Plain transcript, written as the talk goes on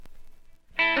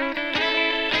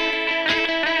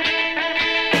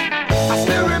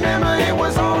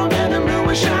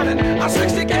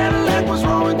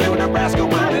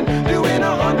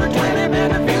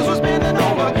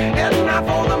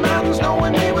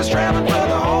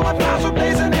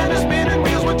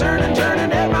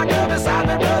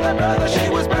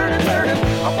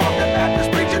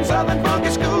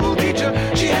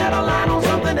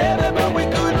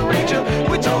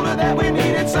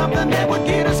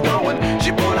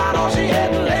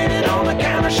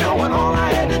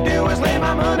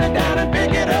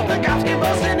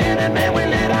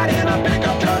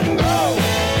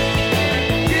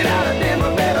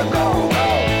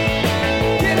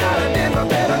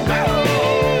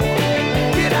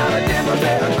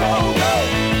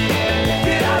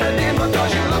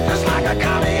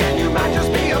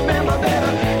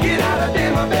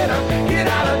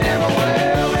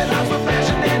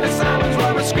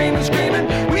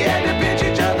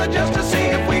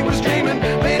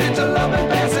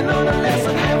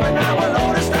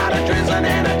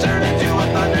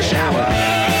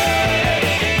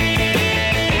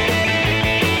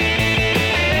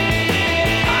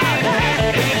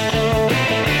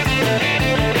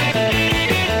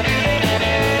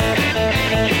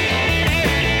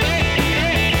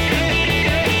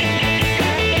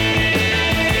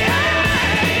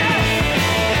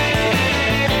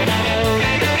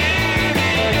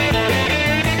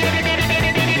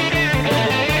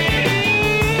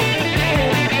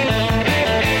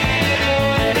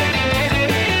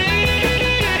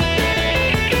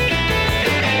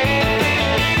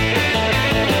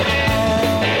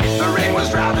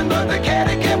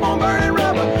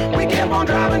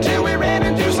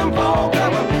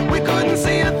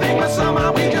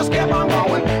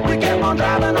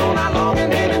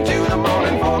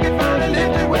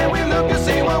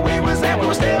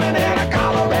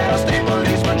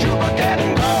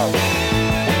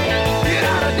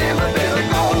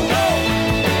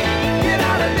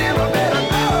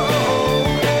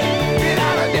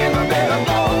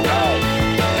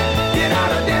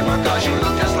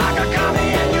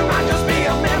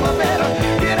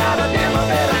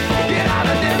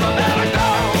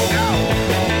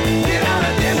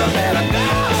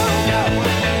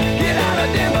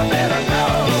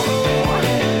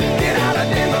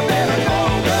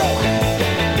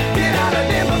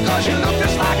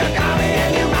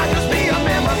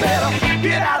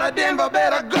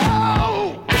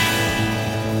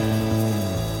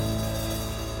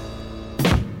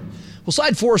Well,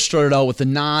 side 4 started out with the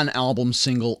non-album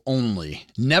single only,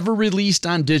 never released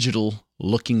on digital,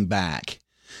 Looking Back.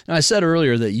 Now, I said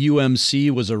earlier that UMC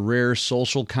was a rare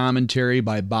social commentary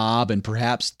by Bob, and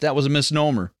perhaps that was a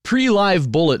misnomer.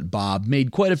 Pre-Live Bullet Bob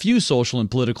made quite a few social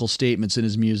and political statements in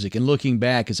his music, and Looking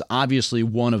Back is obviously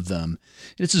one of them.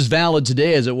 It's as valid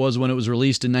today as it was when it was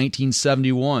released in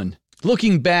 1971.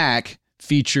 Looking Back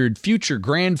featured future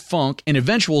Grand Funk and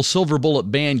eventual Silver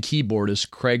Bullet Band keyboardist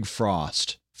Craig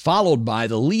Frost, followed by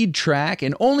the lead track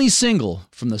and only single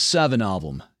from the 7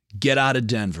 album, Get Out of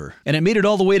Denver. And it made it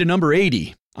all the way to number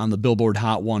 80 on the Billboard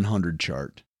Hot 100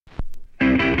 chart.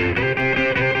 In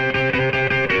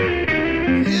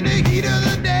the heat of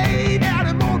the day, down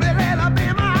in Mobile,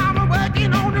 Alabama, I'm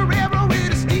working on the railroad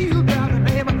with a steel driving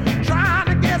hammer, trying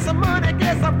to get some money,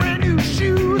 get some brand new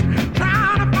shoes,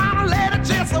 trying to find a letter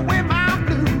chance to win my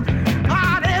blues.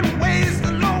 Hard and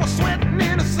wasted, low sweating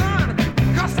in the sun,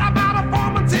 'cause I'm out of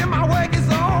form until my work is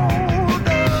all done.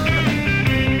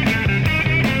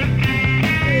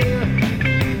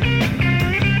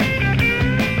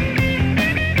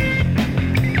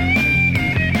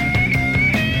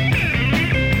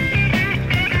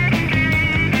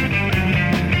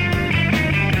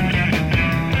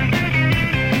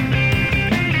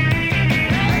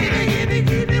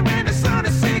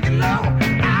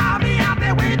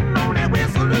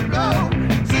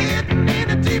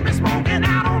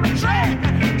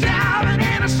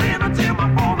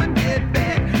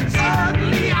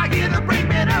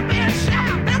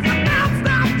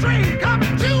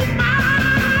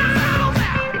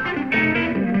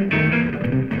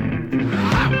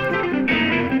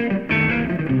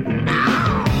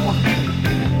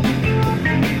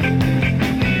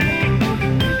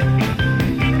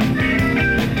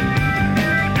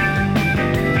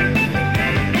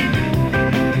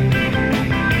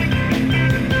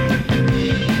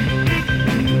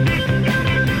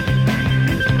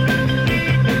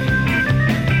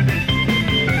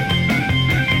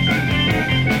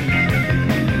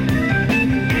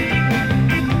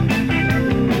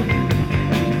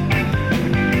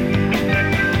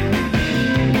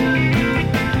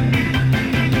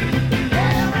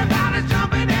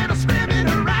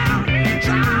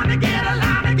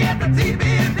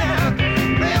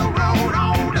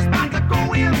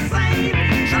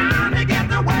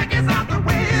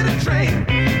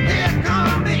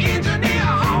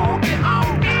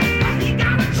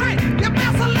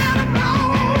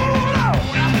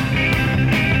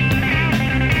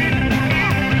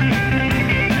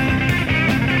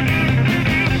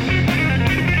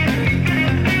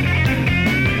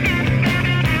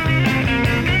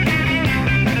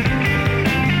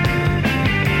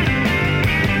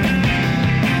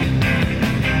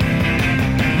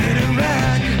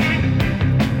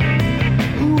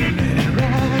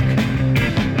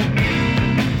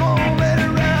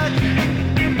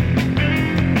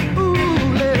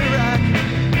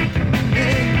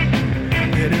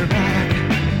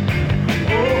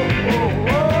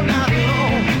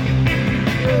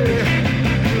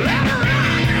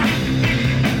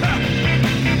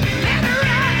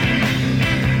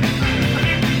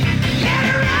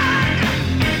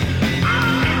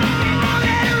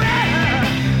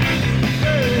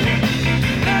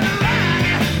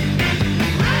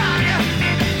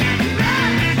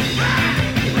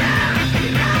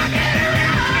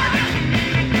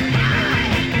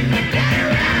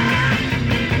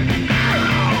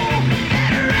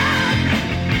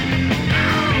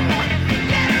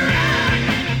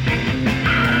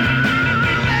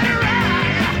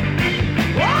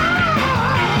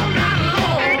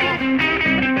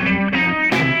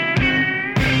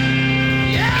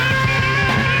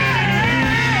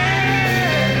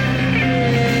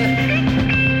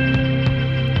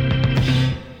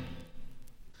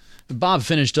 Bob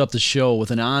finished up the show with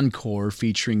an encore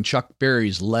featuring Chuck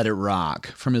Berry's Let It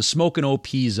Rock from his Smokin'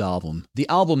 OPs album. The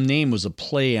album name was a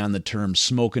play on the term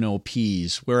Smokin'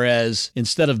 OPs, whereas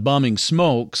instead of bumming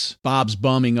smokes, Bob's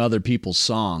bumming other people's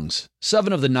songs.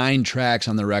 7 of the 9 tracks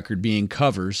on the record being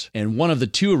covers, and one of the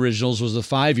 2 originals was the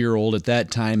 5-year-old at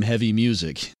that time Heavy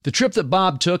Music. The trip that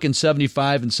Bob took in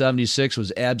 75 and 76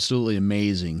 was absolutely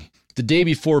amazing. The day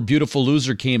before Beautiful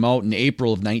Loser came out in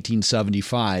April of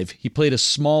 1975, he played a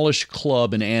smallish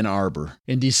club in Ann Arbor.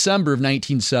 In December of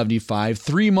 1975,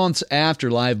 3 months after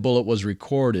Live Bullet was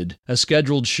recorded, a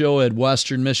scheduled show at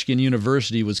Western Michigan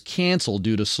University was canceled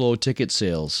due to slow ticket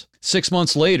sales. 6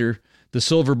 months later, the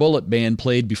Silver Bullet Band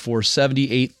played before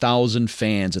 78,000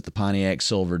 fans at the Pontiac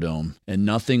Silverdome, and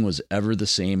nothing was ever the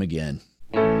same again.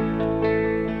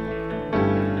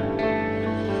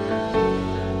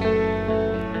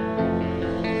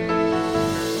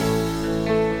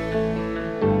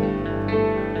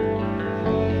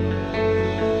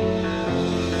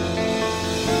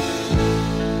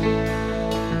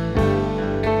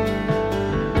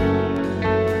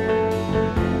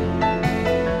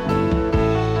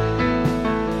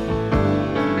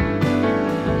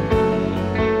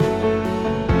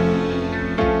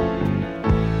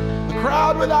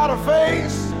 without a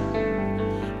face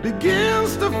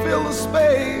begins to fill the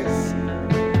space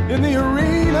in the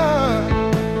arena.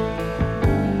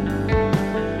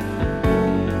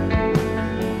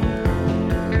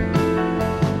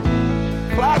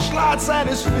 Flashlights at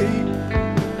his feet,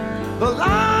 the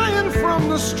lion from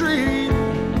the street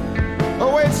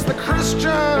awaits the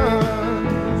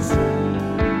Christians.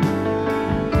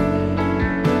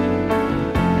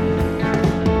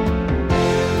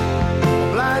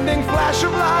 A blinding flash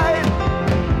of light,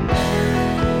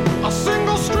 a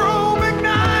single strobe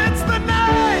ignites the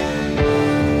night.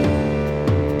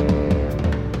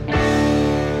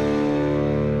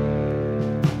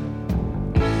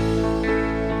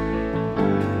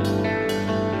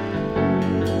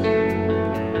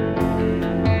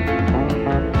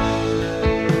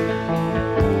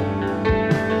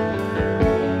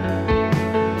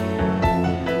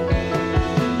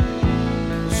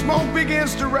 Smoke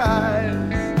begins to rise,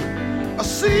 a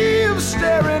sea of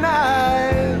staring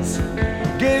eyes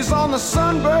gaze on the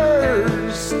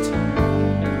sunburst.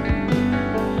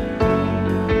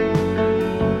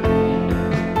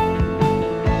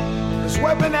 His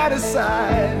weapon at his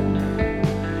side,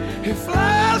 he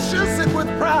flashes it with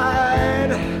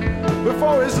pride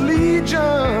before his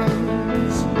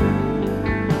legions.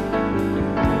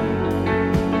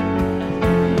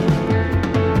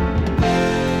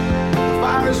 The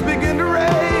fires begin to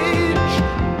rage,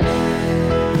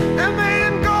 and they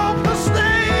engulf the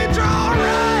stage. All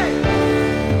right,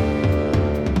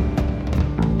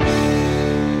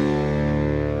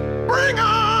 bring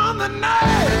on the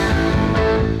night.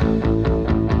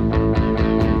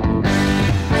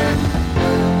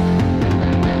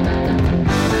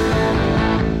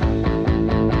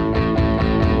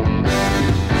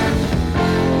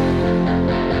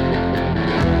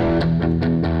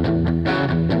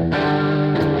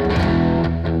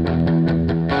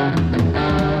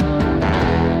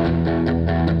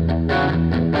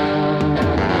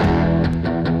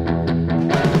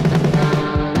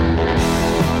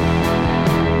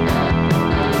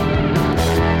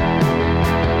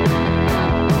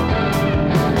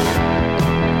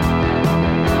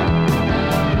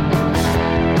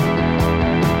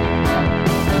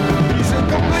 He's in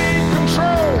complete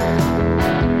control.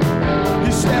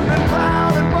 He's stepping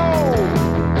proud and bold,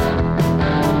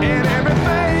 and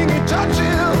everything he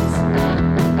touches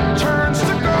turns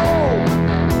to gold.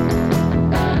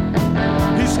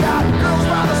 He's got girls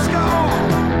by the skull.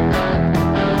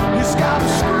 He's got them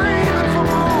screaming for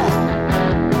more.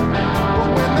 But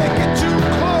when they get too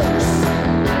close,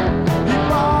 he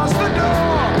bars the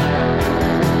door.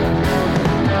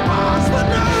 Bars the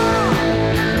door.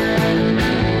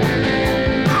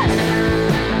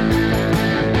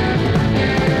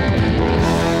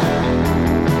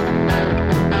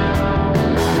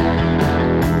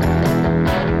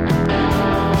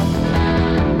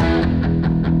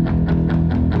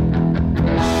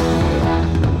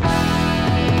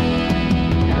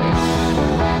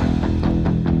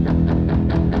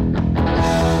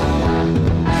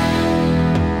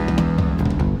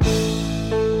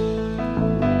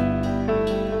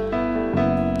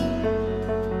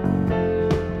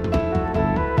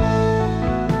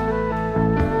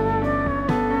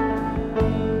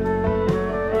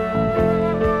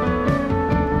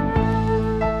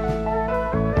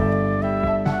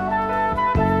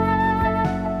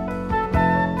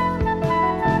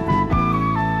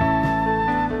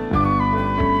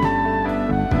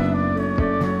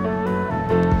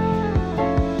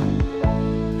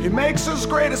 He makes his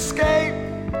great escape,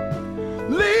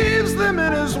 leaves them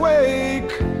in his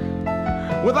wake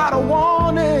without a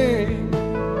warning.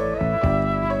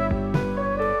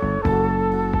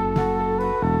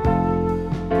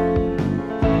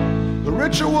 The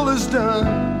ritual is done,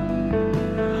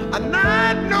 a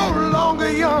night no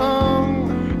longer young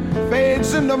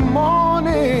fades into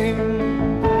morning.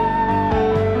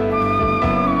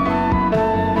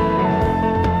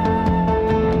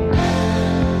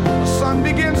 The sun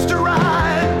begins to rise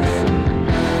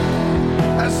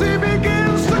as he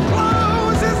begins to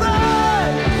close his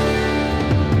eyes.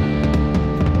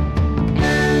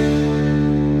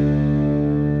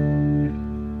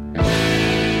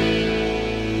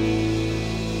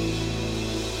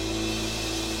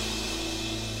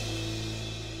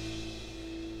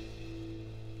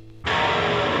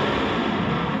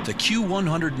 The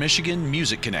Q100 Michigan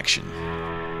Music Connection.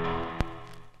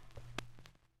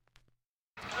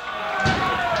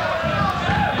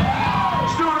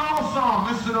 Let's do an old song.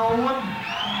 This is an old one.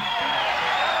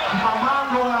 My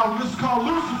Mongo album. This is called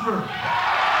Lucifer.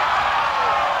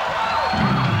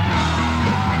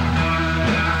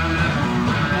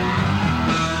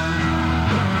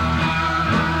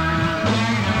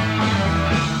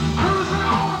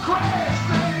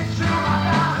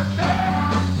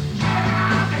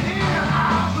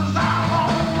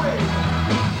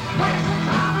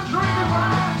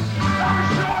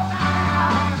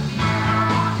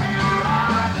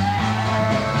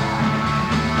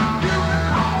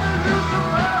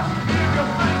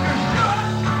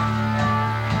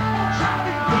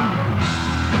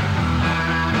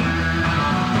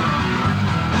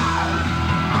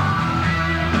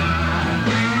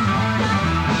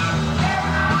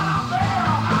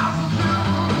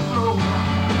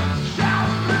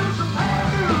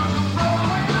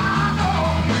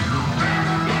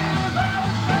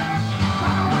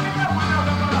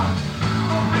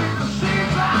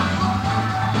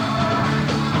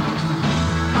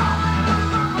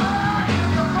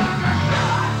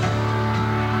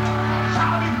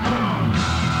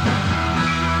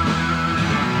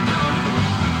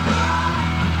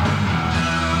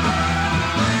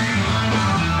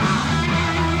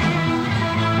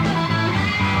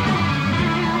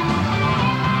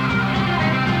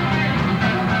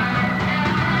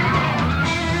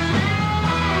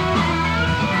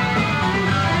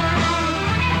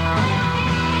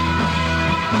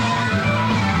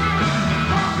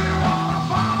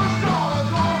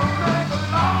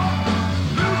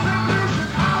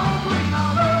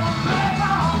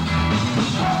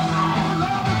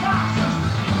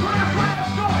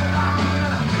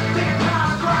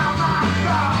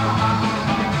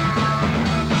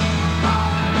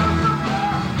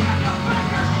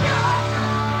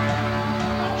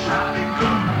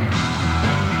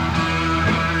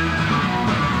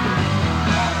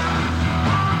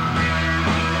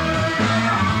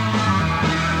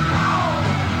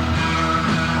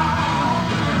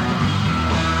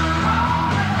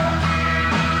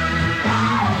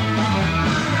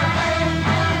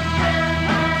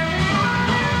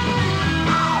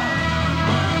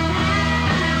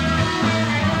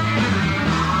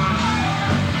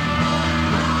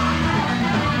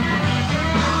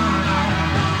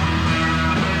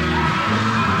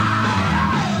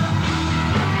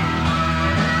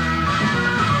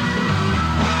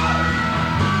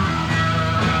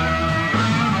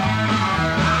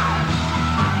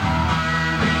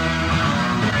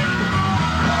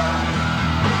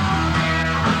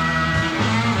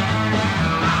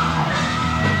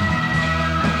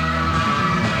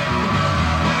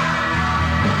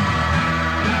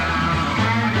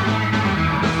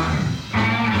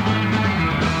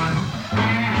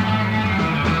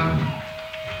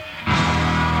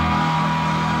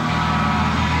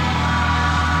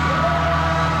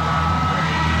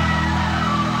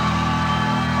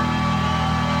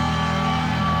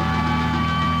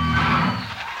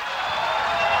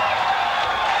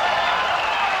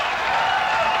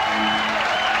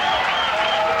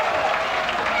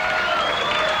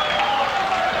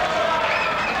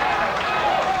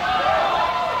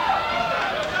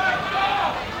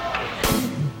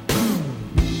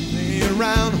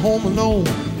 home alone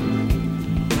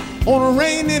on a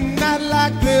rainy night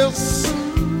like this.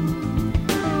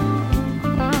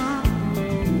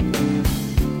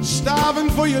 Starving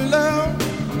for your love,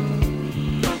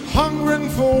 hungering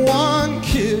for one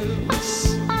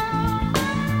kiss.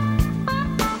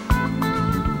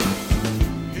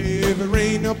 Heavy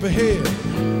rain up ahead,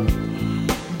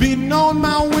 beating on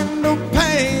my window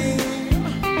pane.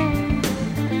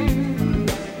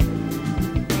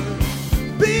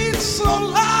 Beats so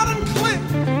loud and clear,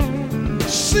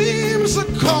 seems to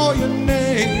call your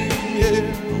name.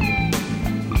 Yeah.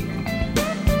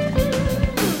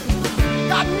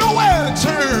 Got nowhere to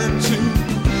turn to,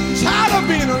 tired of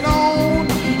being alone.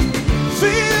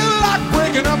 Feel like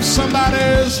breaking up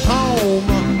somebody's home.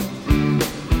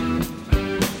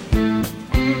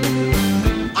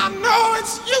 I know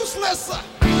it's useless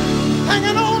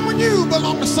hanging on when you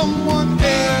belong to someone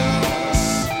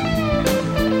else,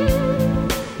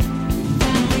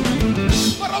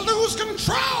 but I lose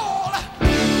control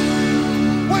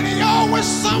when you're with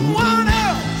someone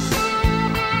else.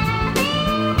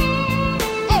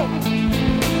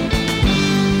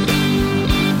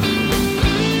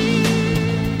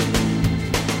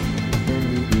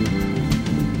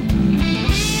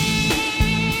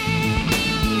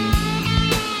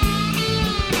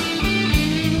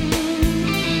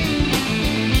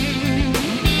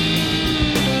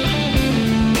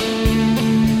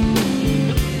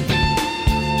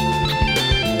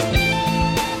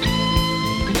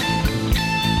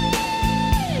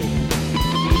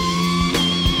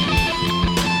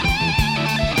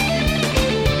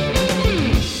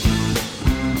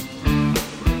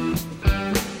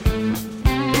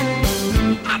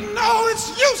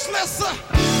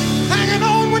 Hanging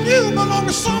on when you belong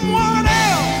to someone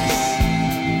else,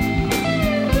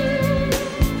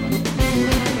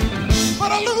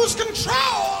 but I lose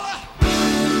control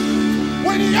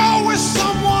when you're with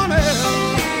someone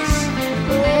else.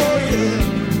 Oh yeah.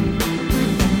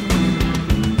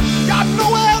 Got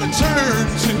nowhere to turn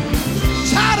to,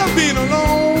 tired of being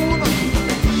alone.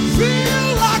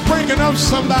 Feel like breaking up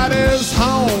somebody's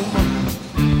home.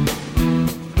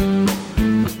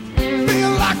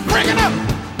 Breaking up.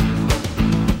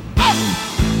 Oh,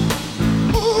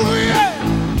 ooh, yeah.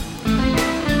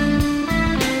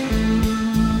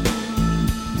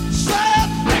 Said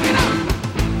breaking up.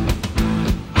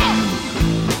 Oh,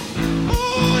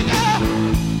 ooh, yeah.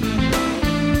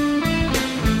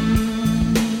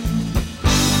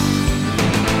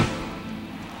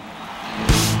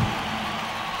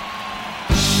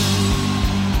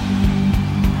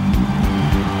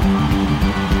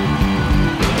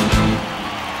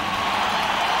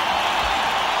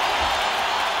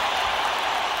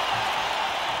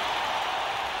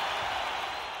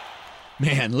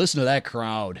 Man, listen to that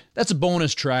crowd. That's a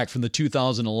bonus track from the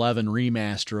 2011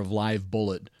 remaster of Live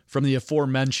Bullet from the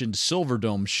aforementioned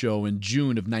Silverdome show in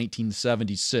June of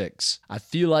 1976. I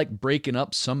feel like breaking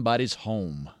up somebody's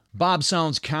home. Bob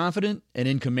sounds confident and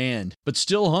in command, but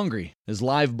still hungry, as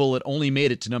Live Bullet only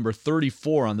made it to number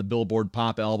 34 on the Billboard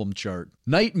Pop Album chart.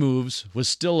 Night Moves was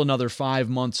still another 5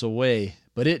 months away,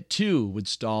 but it too would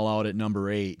stall out at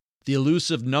number 8. The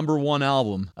elusive number 1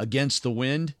 album, Against the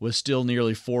Wind, was still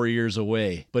nearly 4 years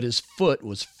away, but his foot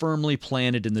was firmly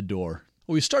planted in the door.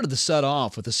 We started the set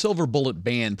off with the Silver Bullet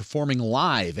Band performing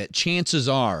live at Chances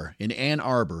Are in Ann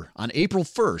Arbor on April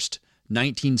 1st,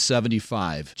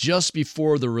 1975, just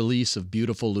before the release of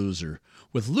Beautiful Loser,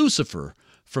 with Lucifer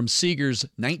from Seeger's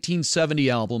 1970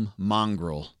 album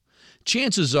Mongrel.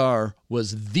 Chances Are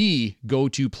was the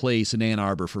go-to place in Ann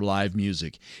Arbor for live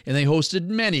music, and they hosted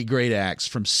many great acts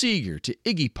from Seeger to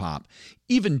Iggy Pop,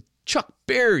 even Chuck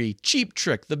Berry, Cheap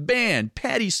Trick, The Band,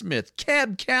 Patti Smith,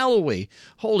 Cab Calloway.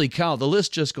 Holy cow, the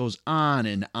list just goes on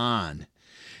and on.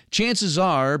 Chances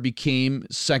Are became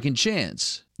Second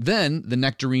Chance, then the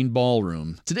Nectarine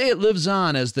Ballroom. Today it lives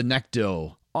on as the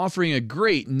Necto, offering a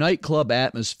great nightclub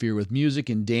atmosphere with music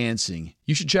and dancing.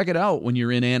 You should check it out when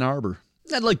you're in Ann Arbor.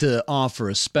 I'd like to offer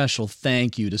a special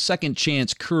thank you to Second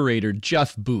Chance curator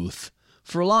Jeff Booth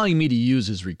for allowing me to use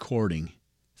his recording.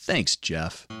 Thanks,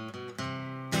 Jeff.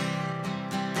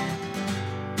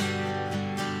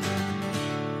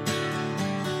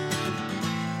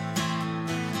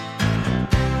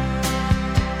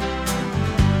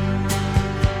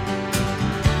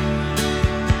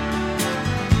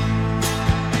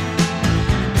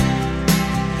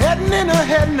 Heading in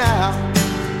ahead now,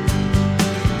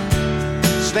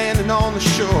 standing on the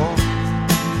shore.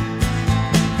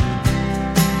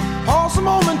 Pause a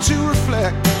moment to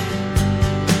reflect,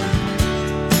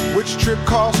 which trip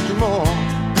cost you more?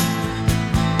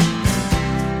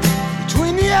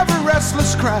 Between the ever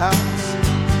restless crowds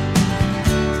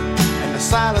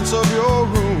silence of your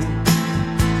room.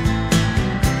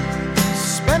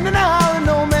 Spend an hour in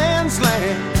no man's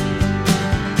land.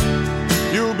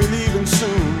 You'll be leaving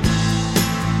soon.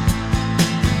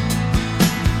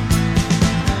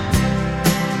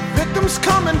 Victims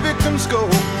come and victims go.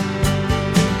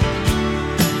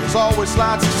 There's always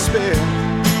lots to spare.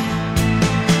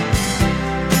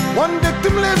 One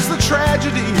victim lives the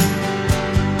tragedy.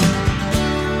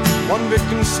 One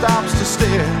victim stops to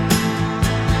stare.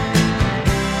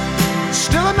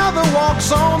 Still another walks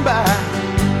on by,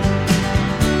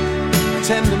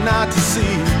 pretending not to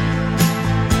see.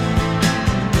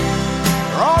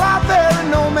 They're all out there in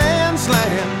no man's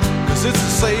land, 'cause it's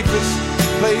the safest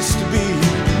place to be.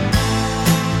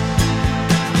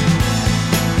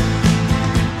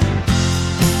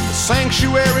 The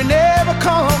sanctuary never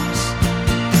comes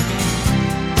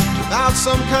without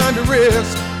some kind of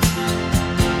risk.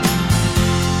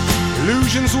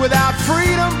 Illusions without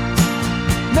freedom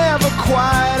never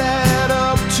quite add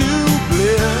up to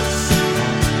bliss.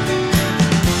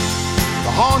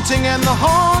 The haunting and the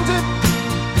haunted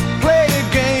play a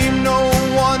game no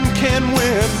one can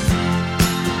win.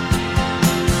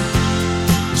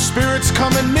 The spirits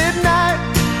come at midnight,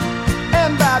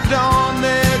 and by dawn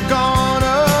they're gone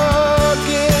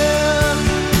again.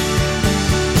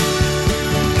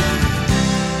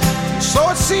 So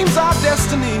it seems our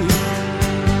destiny,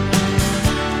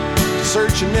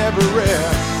 search and never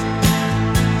rest,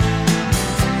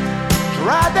 to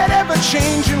ride that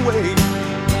ever-changing wave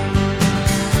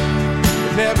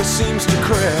that never seems to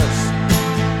crest,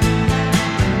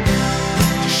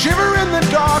 to shiver in the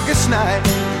darkest night,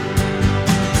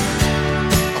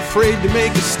 afraid to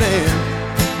make a stand,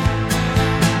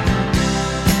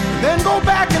 and then go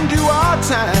back and do our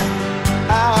time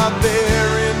out there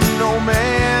in no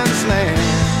man's land.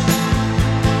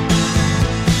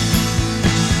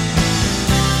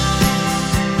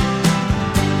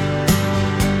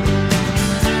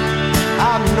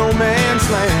 Out in no man's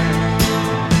land.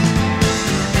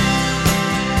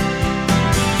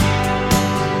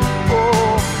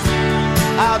 Oh,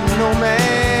 out in no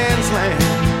man's land.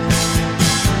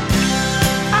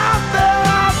 Out there,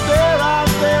 out there,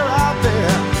 out there, out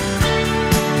there,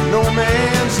 no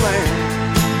man's land.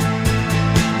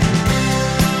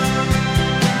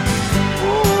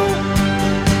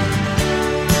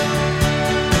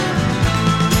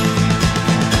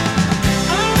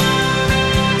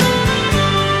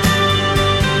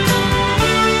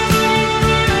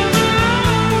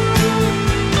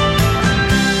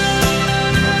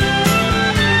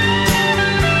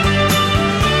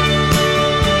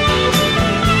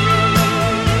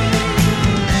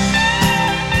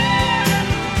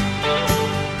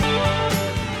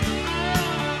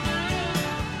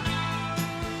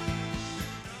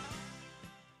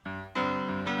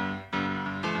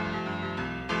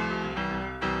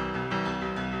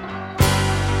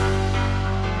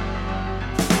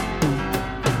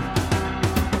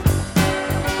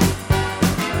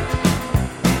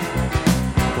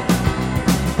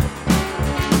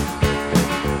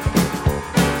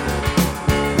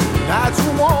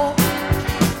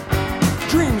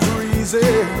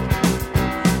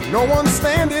 No one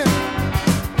standing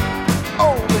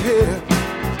overhead.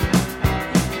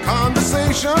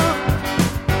 Conversation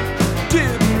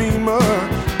didn't mean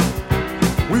much.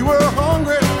 We were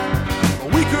hungry, but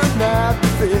we could not be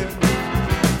fed.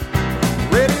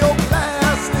 Radio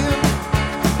blasting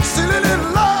silly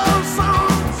little love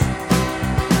songs.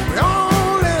 We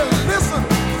only listen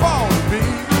for the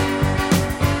beat.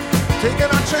 Taking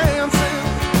our chances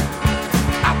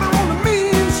out there on the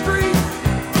mean street.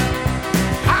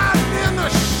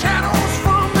 Shadows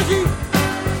from the heat,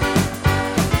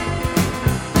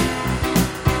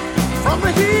 from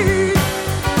the heat.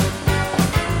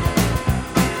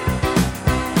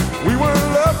 We were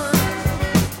lovers,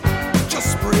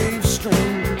 just brave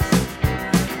strangers,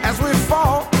 as we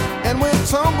fought and we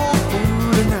tumbled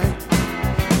through the night.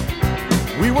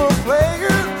 We were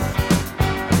players,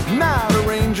 not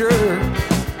arrangers,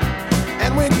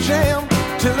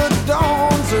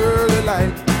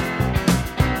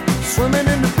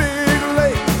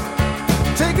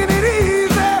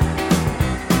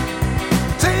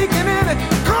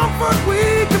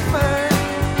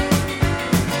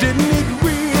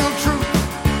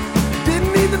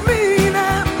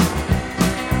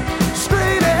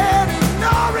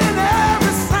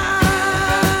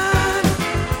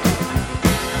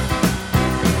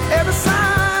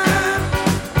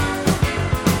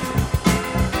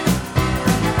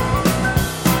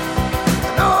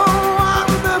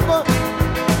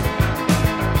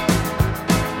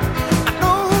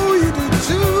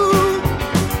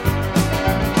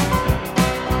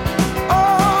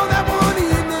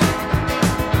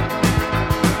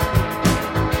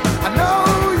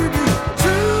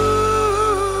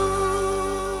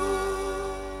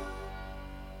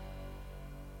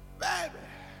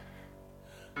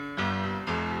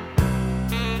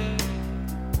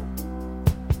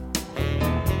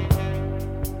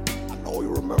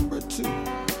 too.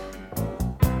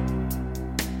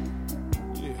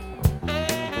 Yeah.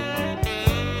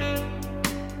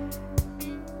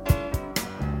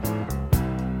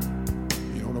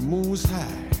 You know, the moon was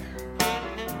high.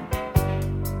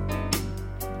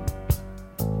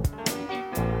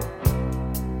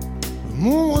 The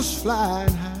moon was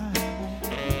flying high.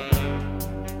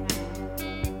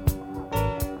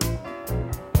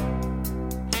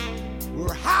 We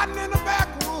were hiding in the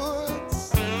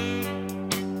backwoods.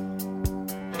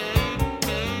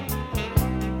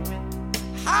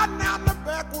 Hiding out in the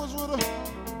backwoods with the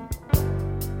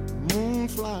moon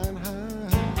flying high.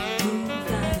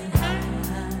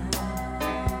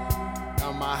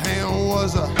 Now my hand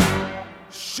was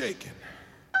shaking.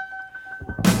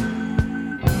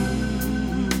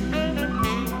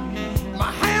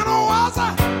 My hand was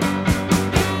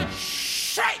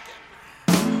shaking.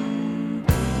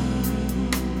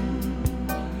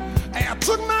 And I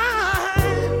took my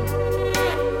hand.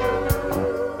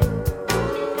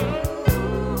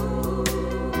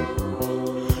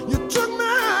 You took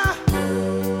my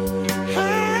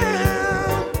hand.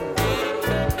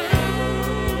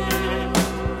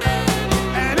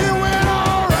 And it went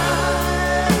all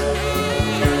right.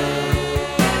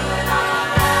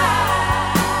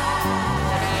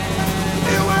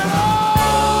 It went all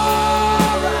right.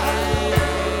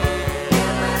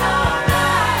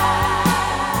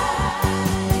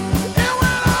 It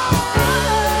went all right.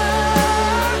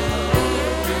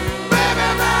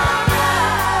 Baby,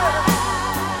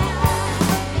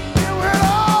 it went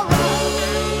all right.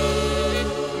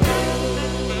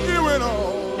 It went all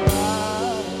right.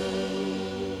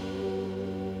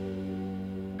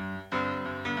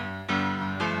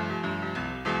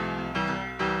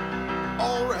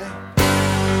 All right.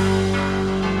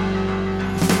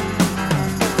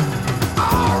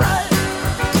 All right.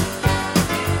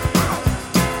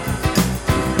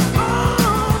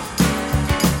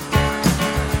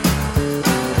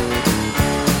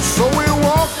 So we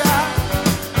walked out,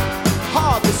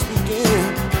 hardly speaking,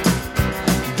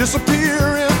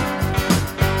 disappearing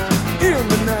in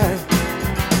the night.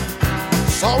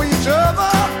 Saw each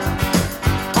other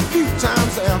a few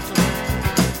times after,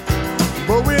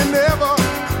 but we never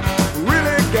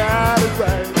really got it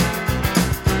right.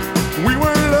 We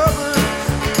were lovers,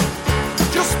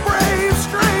 just brave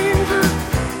strangers,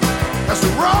 as we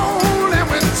rolled and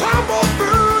we tumbled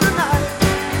through the night.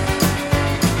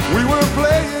 We were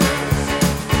players,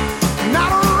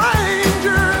 not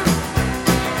arrangers,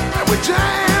 and we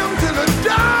jammed till the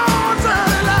dawn's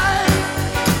early light.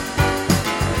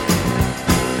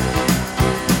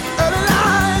 Early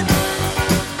light.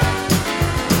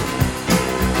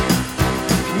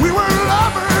 We were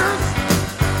lovers,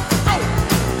 oh,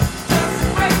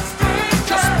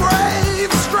 just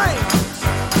brave strangers.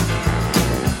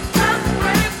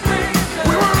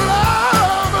 We were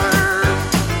lovers,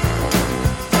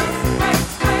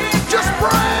 just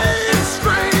brave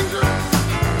strangers.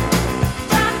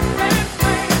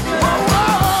 Whoa,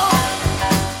 whoa.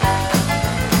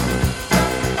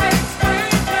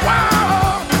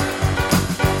 Wow.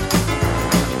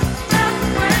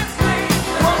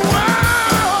 Whoa, wow.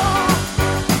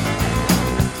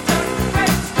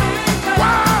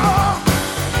 Wow.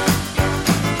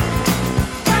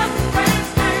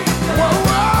 Whoa,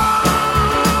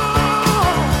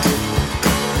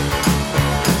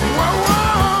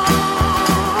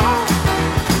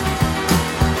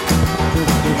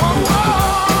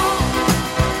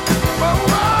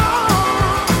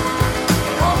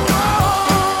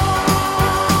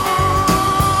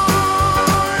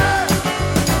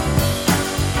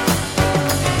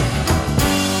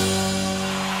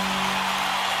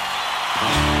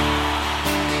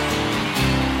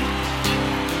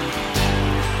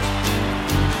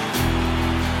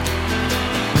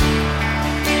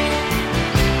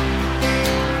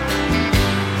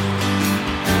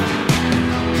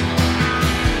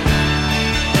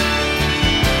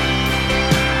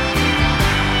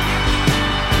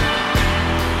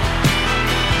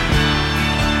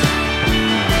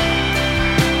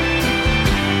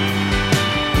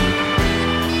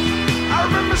 I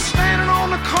remember standing on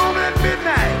the corner at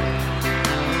midnight,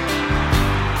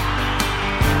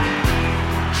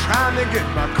 trying to get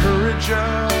my courage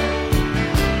up.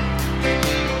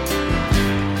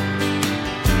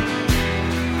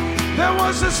 There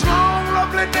was this long,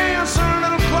 lovely dancer in a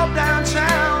little club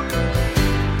downtown.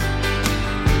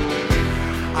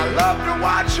 I loved to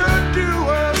watch her do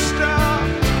her stuff.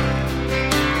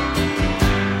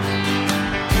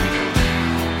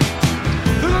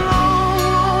 Through the long,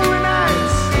 lonely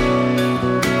nights,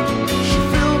 she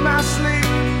filled my sleep.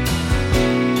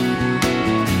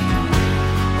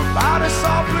 Her body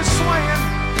softly swayed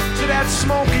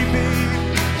Smoky Beat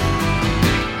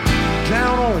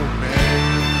down on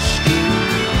Main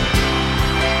Street.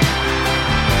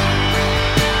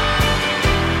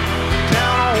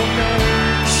 Down on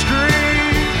Main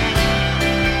Street.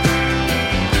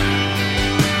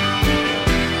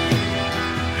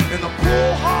 In the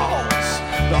pool halls,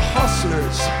 the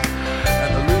hustlers and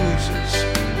the losers,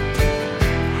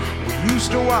 we used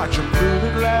to watch them through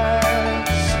the glass,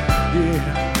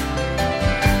 yeah.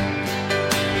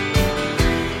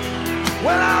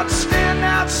 Well, I'd stand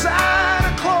outside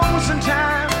at closing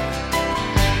time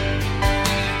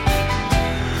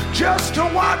just to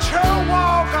watch her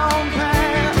walk on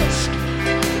past,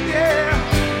 yeah.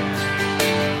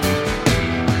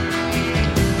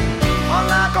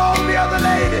 Unlike all the other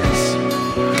ladies,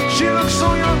 she looked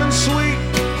so young and sweet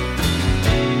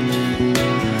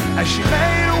as she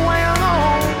made her way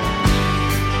along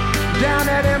down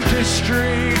that empty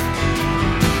street,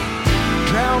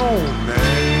 down on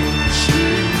Main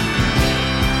Street.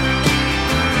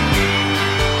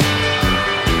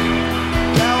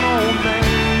 Down on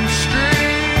Main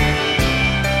Street.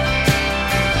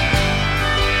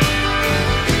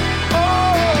 Oh.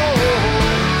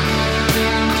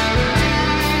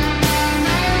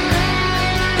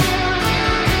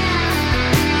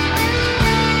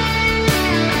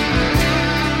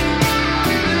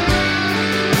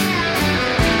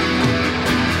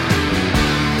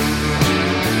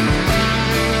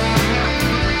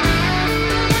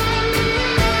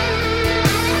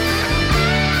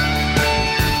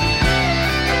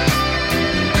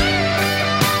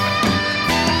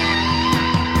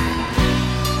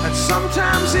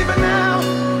 Sometimes even now,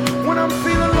 when I'm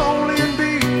feeling lonely and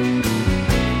beat,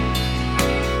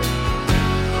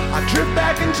 I drift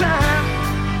back in time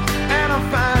and I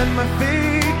find my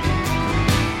feet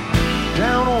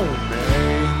down on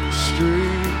Main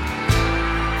Street.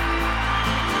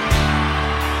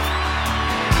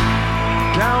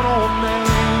 Down on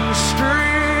Main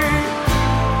Street,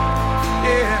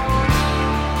 yeah.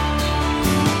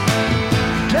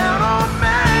 Down on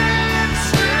Main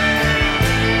Street.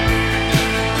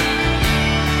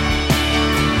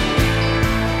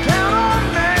 Down on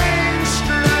Main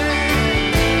Street.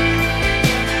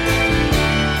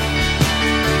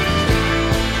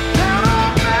 Down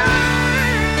on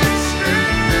Main Street.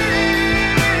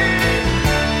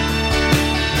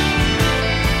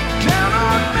 Down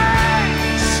on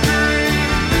Main Street.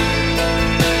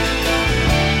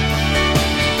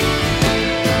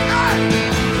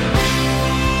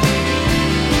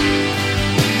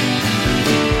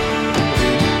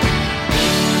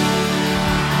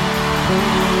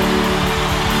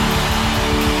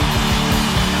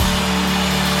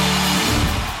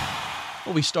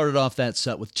 Well, we started off that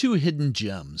set with two hidden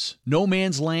gems, No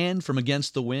Man's Land from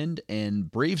Against the Wind and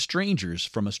Brave Strangers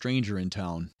from A Stranger in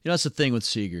Town. You know, that's the thing with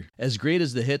Seeger. As great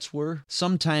as the hits were,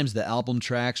 sometimes the album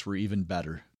tracks were even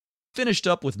better. Finished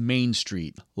up with Main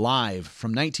Street, live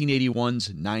from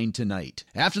 1981's Nine to Night.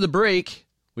 After the break,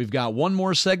 we've got one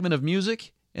more segment of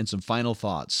music and some final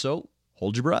thoughts, so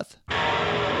hold your breath.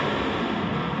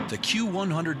 The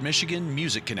Q100 Michigan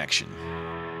Music Connection.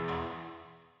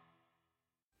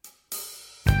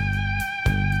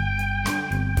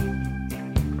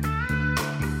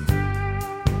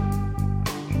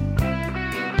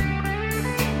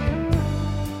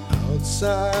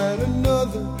 Outside,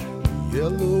 another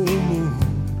yellow moon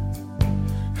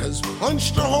has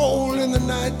punched a hole in the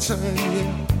nighttime,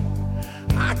 yeah.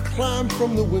 I climbed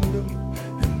from the window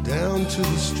and down to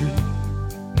the street,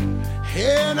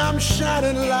 and I'm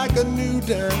shining like a new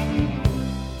dime.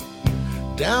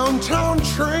 Downtown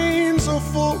trains are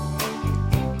full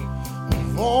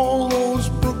of all those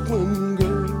Brooklyn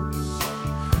girls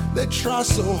that try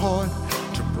so hard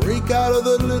to break out of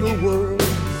the little world.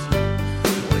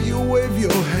 You wave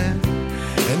your hand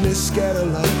and they scatter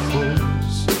like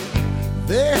crows.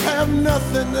 They have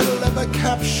nothing that'll ever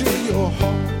capture your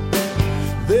heart.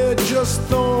 They're just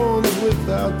thorns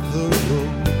without the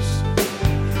rose.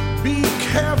 Be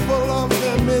careful of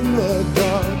them in the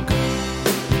dark.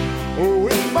 Oh,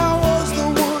 if I was the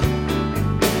one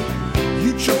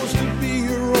you chose to be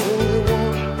your only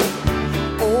one,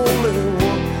 only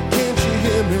one. Can't you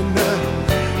hear me now?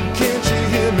 Can't you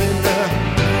hear me now?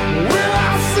 Will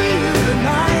I see you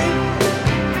tonight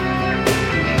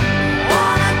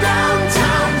on a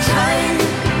downtown train,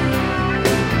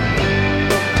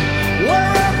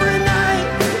 where every night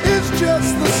is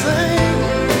just the same?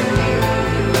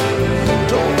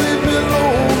 Don't leave me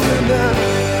lonely now.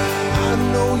 I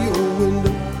know your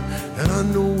window and I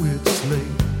know it's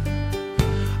late.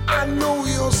 I know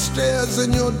your stairs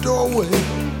and your doorway.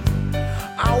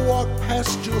 I walk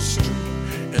past your street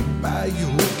and by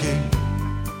your gate.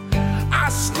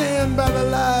 stand by the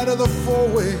light of the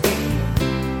four-way.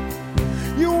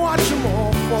 You watch them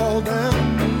all fall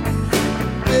down.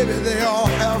 Baby, they all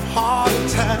have heart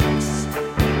attacks.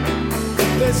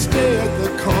 They stay at the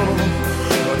corner,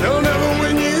 but they'll never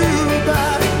win you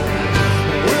back.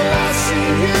 Will I see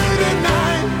you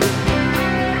tonight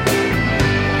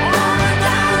on a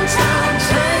downtown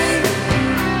train?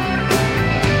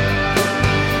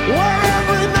 Where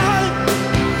every night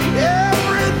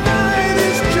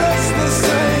is just the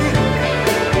same.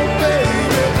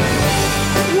 Baby,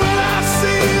 will I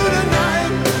see you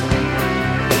tonight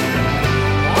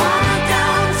on a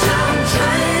downtown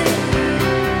train?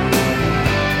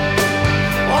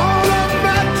 All of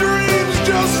my dreams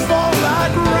just fall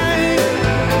like rain.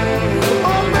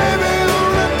 Or maybe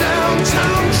on a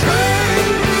downtown train.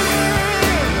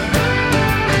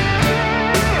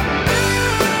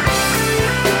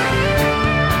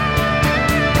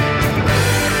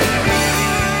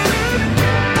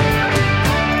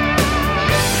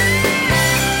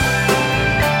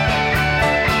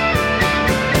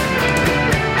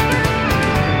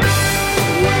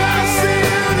 Will I see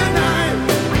you tonight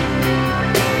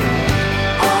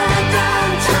on a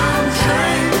downtown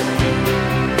train?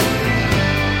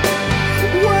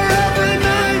 Where every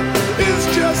night is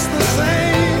just the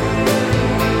same.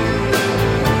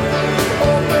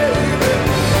 Oh baby,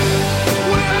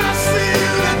 will I see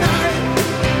you tonight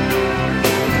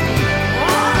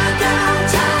on a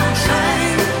downtown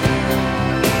train?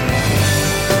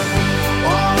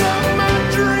 All of my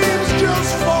dreams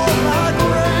just fall like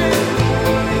rain.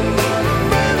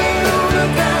 Baby, on a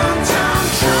downtown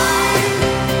train.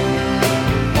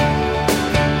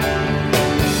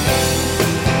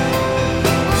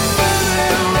 Baby,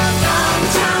 on a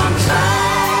downtown train.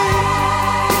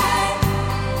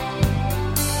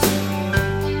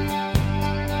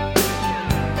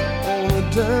 On a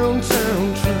downtown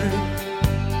train.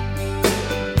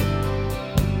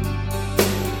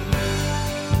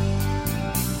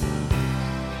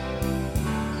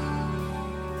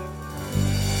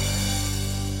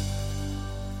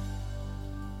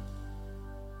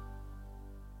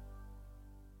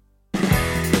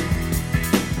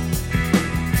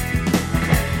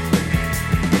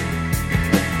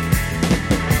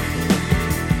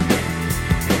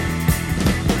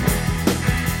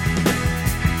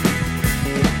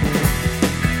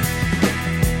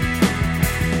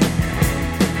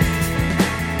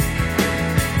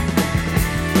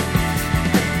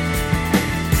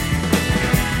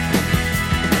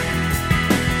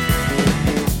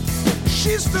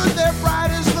 She stood there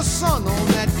bright as the sun on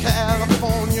that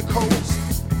California coast.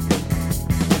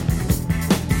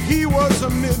 He was a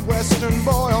Midwestern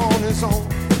boy on his own.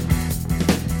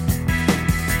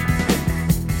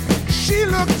 She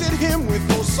looked at him with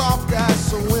those soft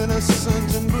eyes so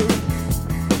innocent and blue.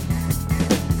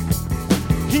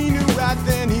 He knew right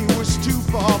then he was too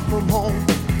far from home.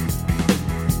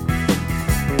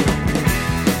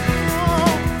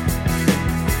 Oh,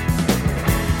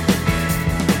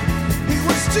 he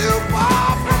was too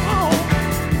far from home.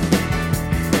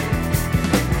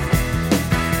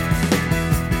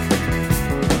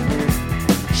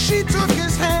 She took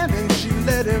his hand and she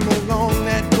led him along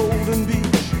that golden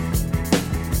beach.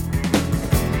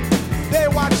 They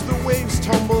watched the waves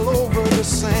tumble over the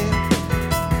sand.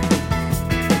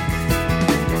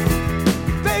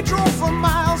 They drove for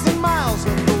miles and miles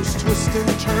up those twisting,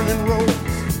 turning roads.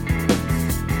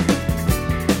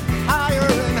 Higher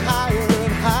and higher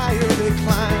and higher they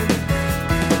climbed.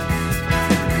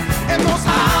 And those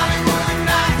Hollywood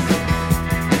nights,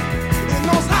 in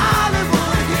those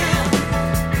Hollywood hills,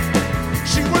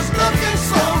 she was looking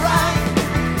so right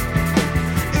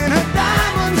in her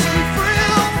diamonds and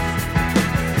frills.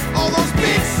 All those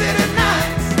big city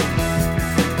nights,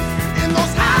 in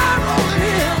those high rolling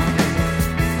hills,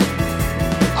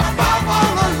 above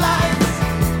all the lights,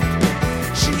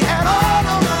 she had all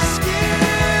of the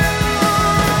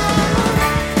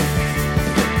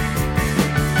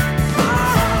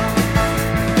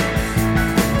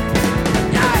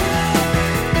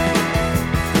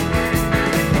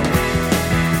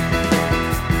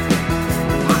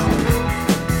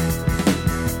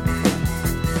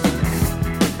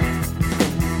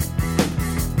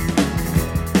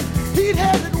He'd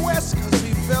headed west 'cause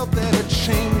he felt that a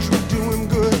change would do him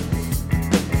good.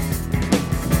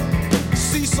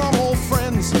 See some old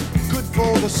friends, good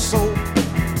for the soul.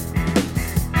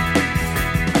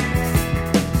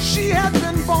 She had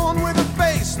been born with a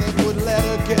face that would let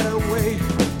her get away.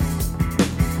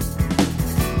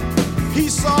 He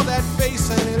saw that face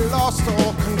and he lost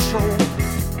all control.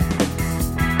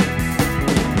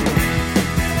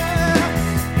 Yeah.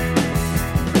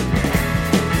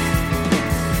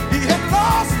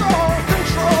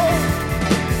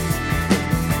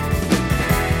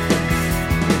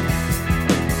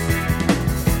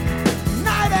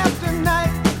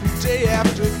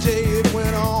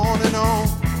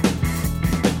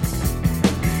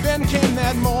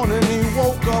 that morning he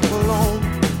woke up alone.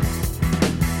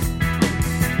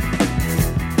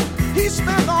 He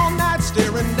spent all night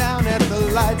staring down at the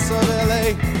lights of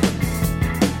LA,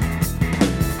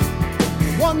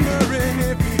 wondering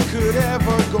if he could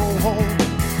ever go home.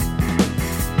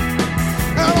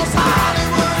 And those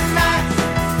Hollywood nights,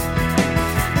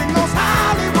 in those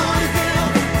Hollywood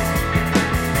hills,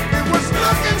 it was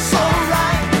looking so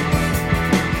right,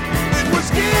 it was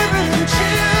giving him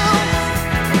chills.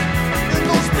 In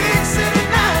those big city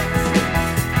nights,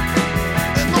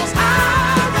 in those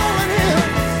high rolling hills,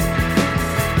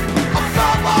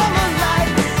 above all the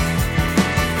lights,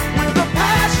 with a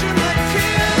passion that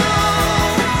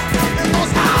kills. In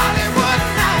those Hollywood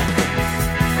nights,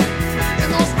 in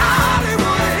those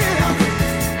Hollywood hills,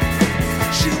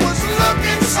 she was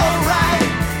looking so right,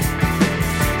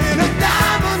 in her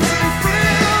diamonds and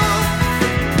frills.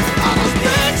 All those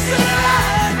big city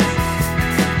lights,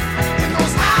 in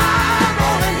those high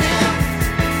rolling hills,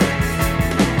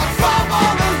 above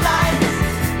all the lights,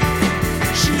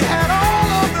 she had all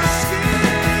of the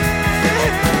skill.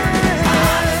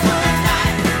 Hollywood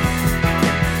nights,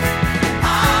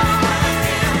 Hollywood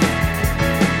hills,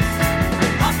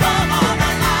 above all the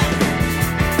lights.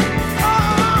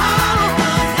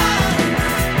 Hollywood nights,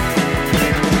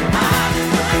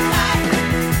 Hollywood nights,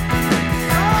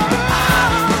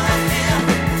 Hollywood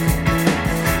hills,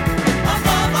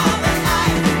 above all the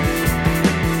lights.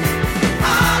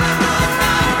 Hollywood nights,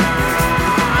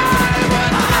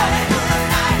 Hollywood, Hollywood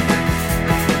nights,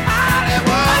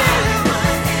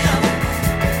 Hollywood hills,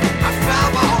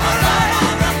 above all the lights. Hollywood nights,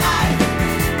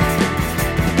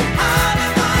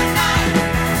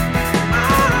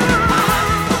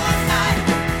 Hollywood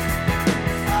nights,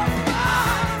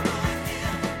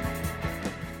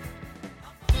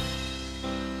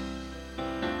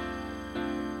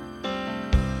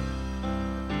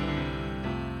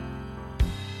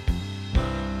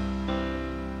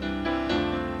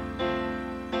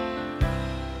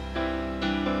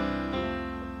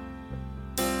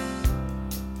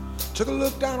 Took a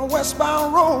look down a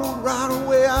westbound road, right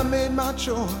away I made my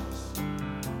choice.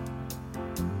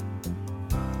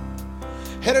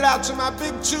 Headed out to my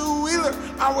big two-wheeler,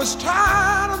 I was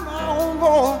tired of my own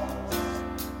voice.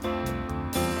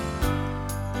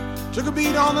 Took a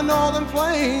beat on the northern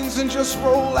plains and just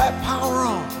rolled that power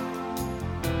on.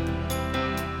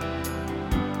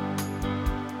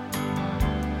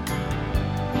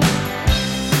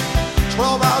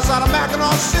 $12 out of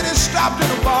Mackinac City, stopped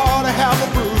in a bar to have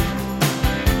a brew.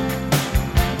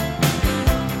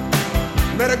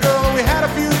 Met a girl and we had a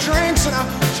few drinks, and I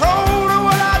told her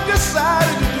what I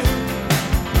decided to do.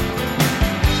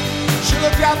 She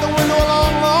looked out the window a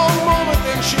long, long moment,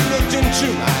 then she looked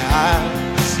into my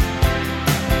eyes.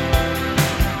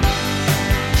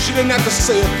 She didn't have to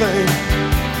say a thing.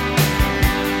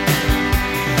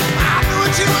 I knew what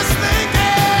she was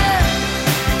thinking.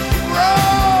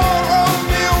 Roll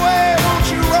me away, won't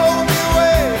you roll me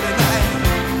away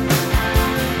tonight?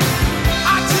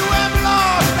 I too am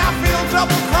lost, I feel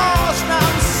double-crossed, now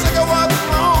I'm sick of what's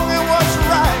wrong and what's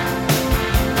right.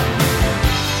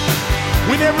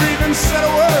 We never even said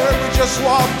a word, we just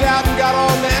walked out and got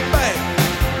on that bank.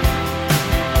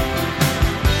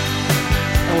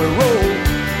 And we rolled.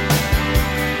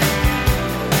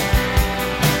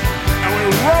 And we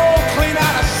rolled clean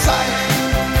out of sight.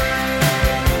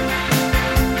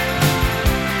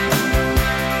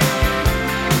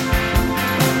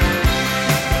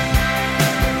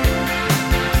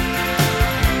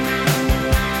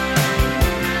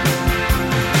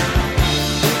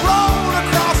 Rolled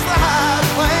across the high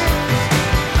plains,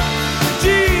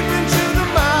 deep into the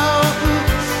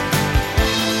mountains.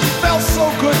 Felt so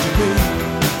good to me.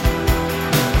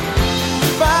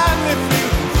 Finally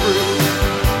feeling free.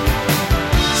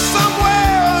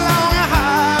 Somewhere along a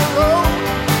high road,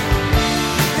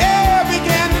 the air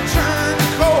began to turn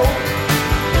cold.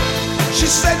 She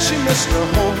said she missed her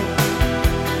home.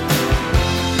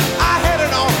 I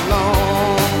headed on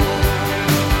alone.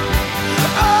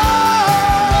 Oh,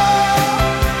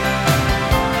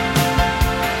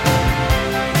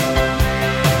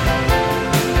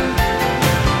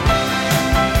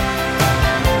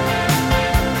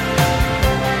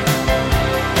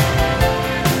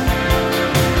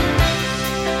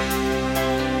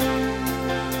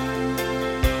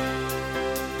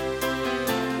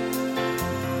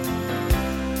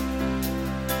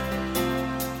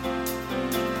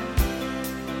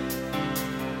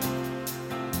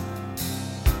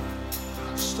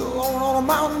 stood alone on a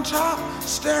mountaintop,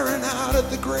 staring out at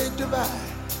the Great Divide.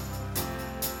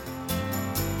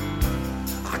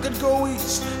 I could go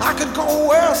east, I could go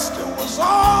west, it was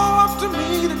all up to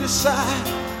me to decide.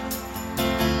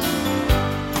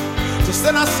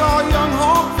 Then I saw a young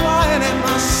hawk flying and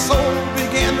my soul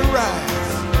began to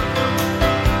rise.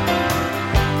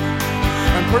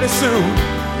 And pretty soon,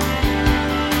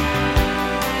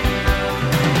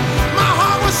 my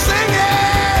heart was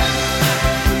singing,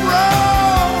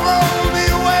 roll, roll me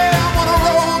away, I wanna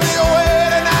roll me away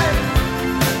tonight.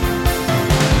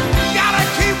 Gotta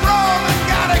keep rolling,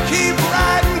 gotta keep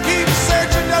riding, keep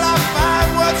searching till I find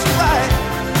what's right.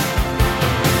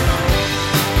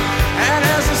 And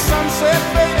as the sunset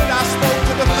faded, I spoke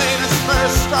to the faintest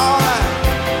first starlight.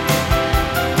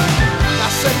 I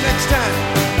said, next time,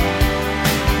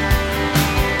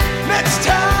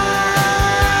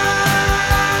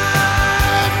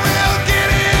 we'll get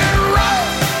it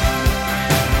right.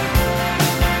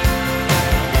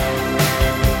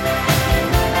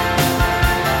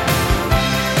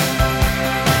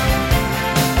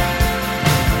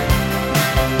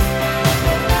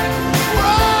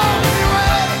 Roll me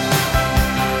away.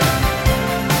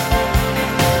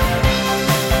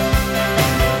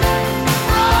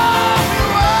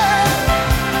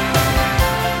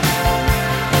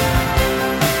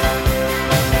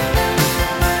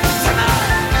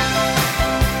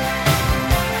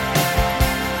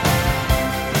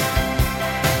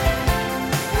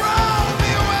 Roll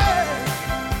me away. Roll me away.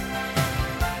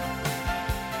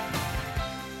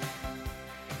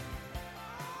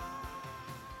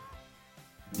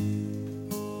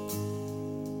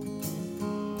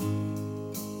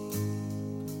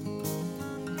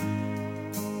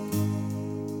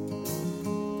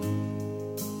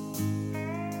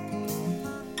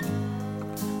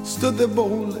 Stood there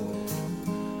boldly,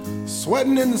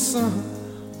 sweating in the sun.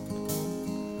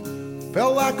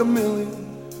 Felt like a million,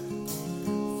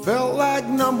 felt like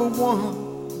number one.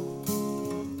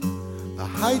 The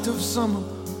height of summer,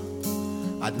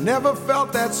 I'd never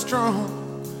felt that strong,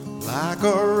 like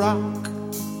a rock.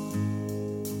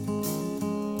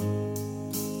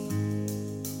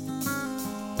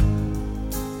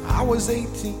 I was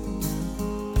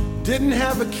 18, didn't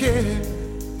have a care,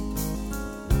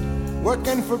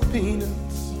 working for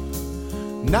peanuts,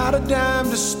 not a dime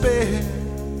to spare.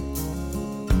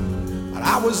 But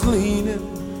I was leaning,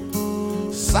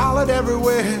 solid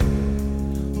everywhere,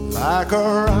 like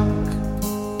a rock.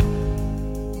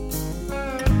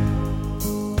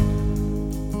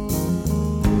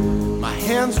 My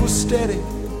hands were steady,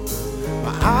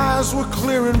 my eyes were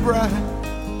clear and bright.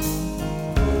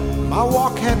 My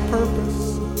walk had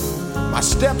purpose, my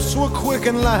steps were quick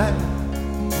and light.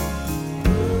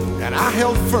 And I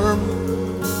held firm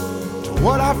to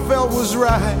what I felt was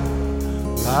right,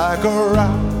 like a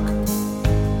rock.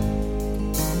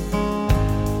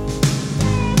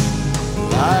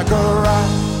 Like a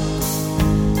rock.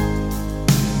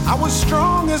 I was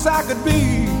strong as I could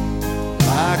be,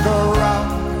 like a rock.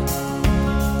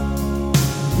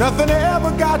 Nothing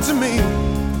ever got to me,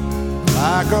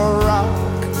 like a rock.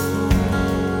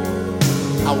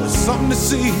 I was something to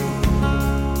see,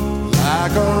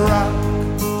 like a rock.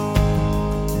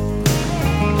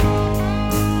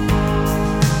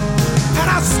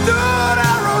 I stood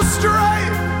arrow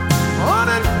straight,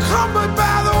 unencumbered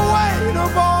by the weight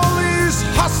of all these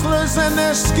hustlers and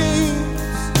their schemes.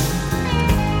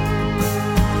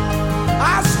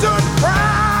 I stood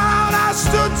proud, I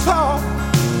stood tall,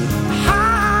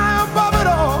 high above it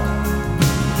all.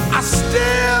 I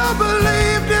still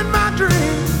believed in my dreams.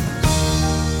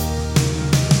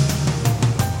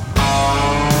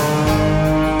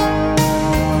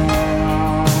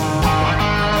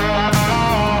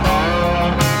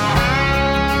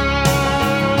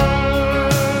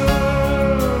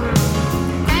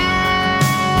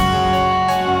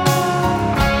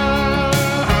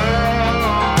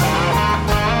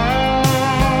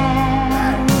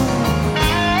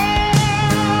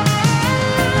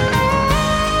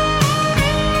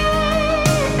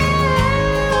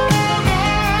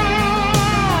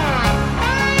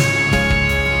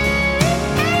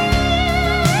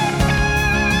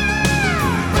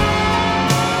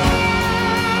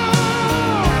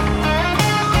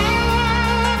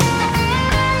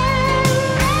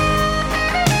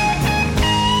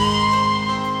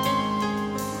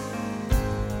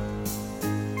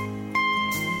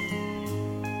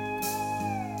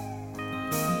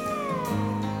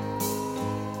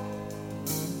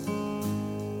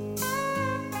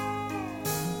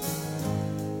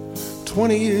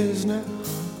 "20 years now,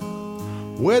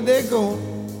 where'd they go?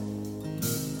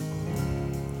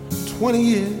 20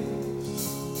 years,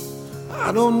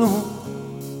 I don't know.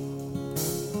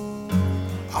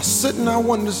 I sit and I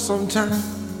wonder sometimes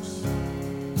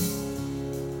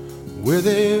where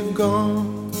they've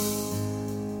gone.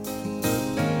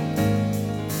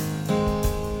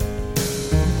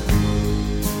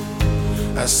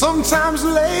 Sometimes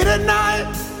late at night,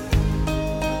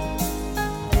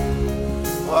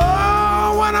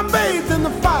 oh, when I'm bathed in the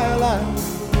firelight,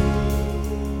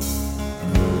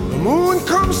 the moon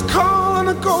comes calling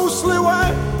a ghostly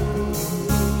white,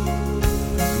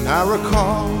 and I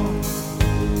recall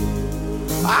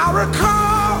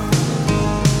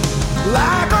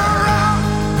like a rock,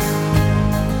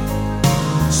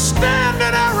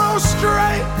 standing arrow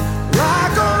straight,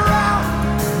 like a rock,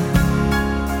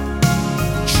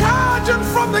 charging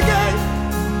from the gate,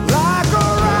 like a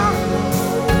rock,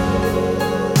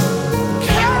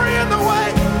 carrying the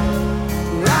weight,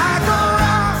 like a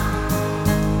rock,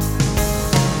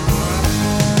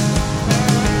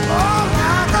 oh,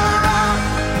 like a rock,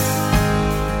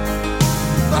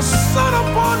 the sun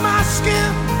upon my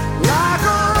skin, like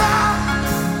a rock,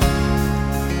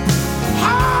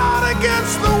 hard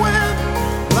against the wind,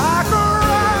 like a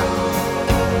rock,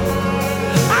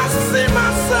 I see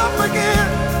myself again.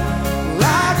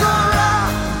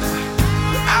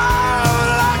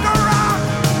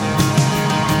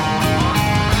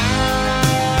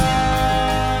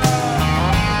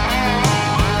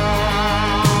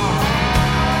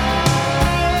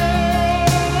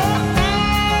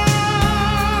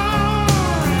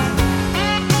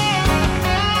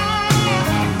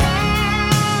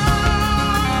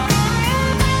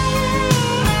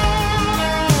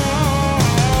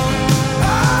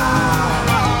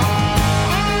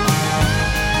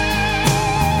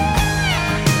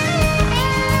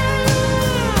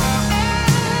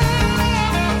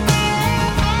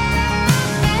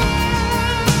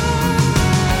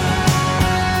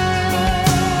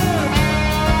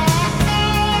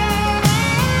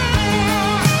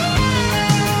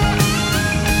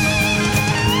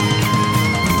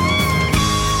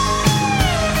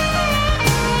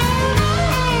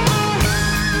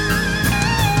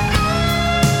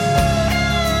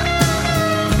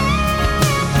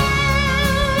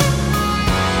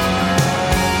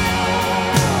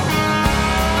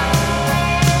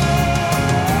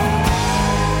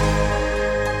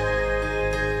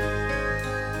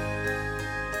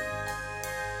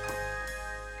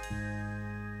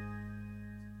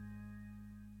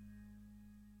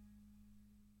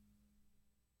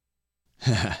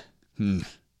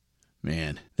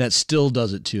 Man, that still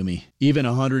does it to me, even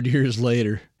 100 years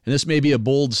later. And this may be a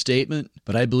bold statement,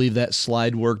 but I believe that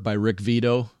slide work by Rick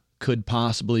Vito could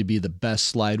possibly be the best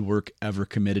slide work ever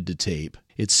committed to tape.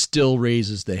 It still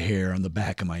raises the hair on the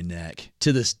back of my neck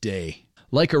to this day.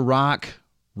 Like a Rock,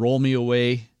 Roll Me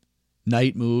Away,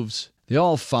 Night Moves, they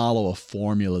all follow a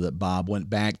formula that Bob went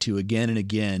back to again and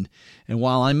again. And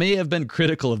while I may have been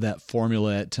critical of that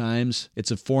formula at times,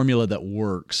 it's a formula that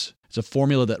works. It's a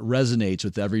formula that resonates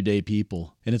with everyday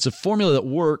people. And it's a formula that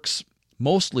works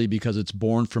mostly because it's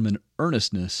born from an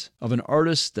earnestness of an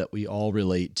artist that we all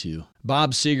relate to.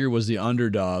 Bob Seger was the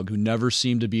underdog who never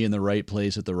seemed to be in the right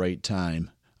place at the right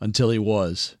time, until he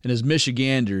was. And as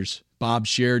Michiganders, Bob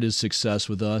shared his success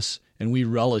with us, and we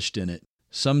relished in it.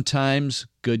 Sometimes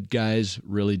good guys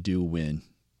really do win.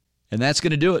 And that's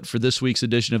going to do it for this week's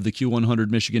edition of the Q100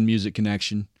 Michigan Music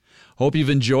Connection. Hope you've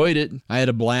enjoyed it. I had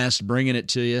a blast bringing it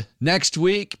to you. Next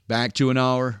week, back to an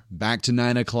hour, back to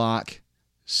 9 o'clock.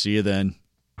 See you then.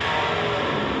 The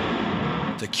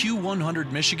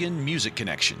Q100 Michigan Music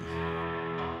Connection.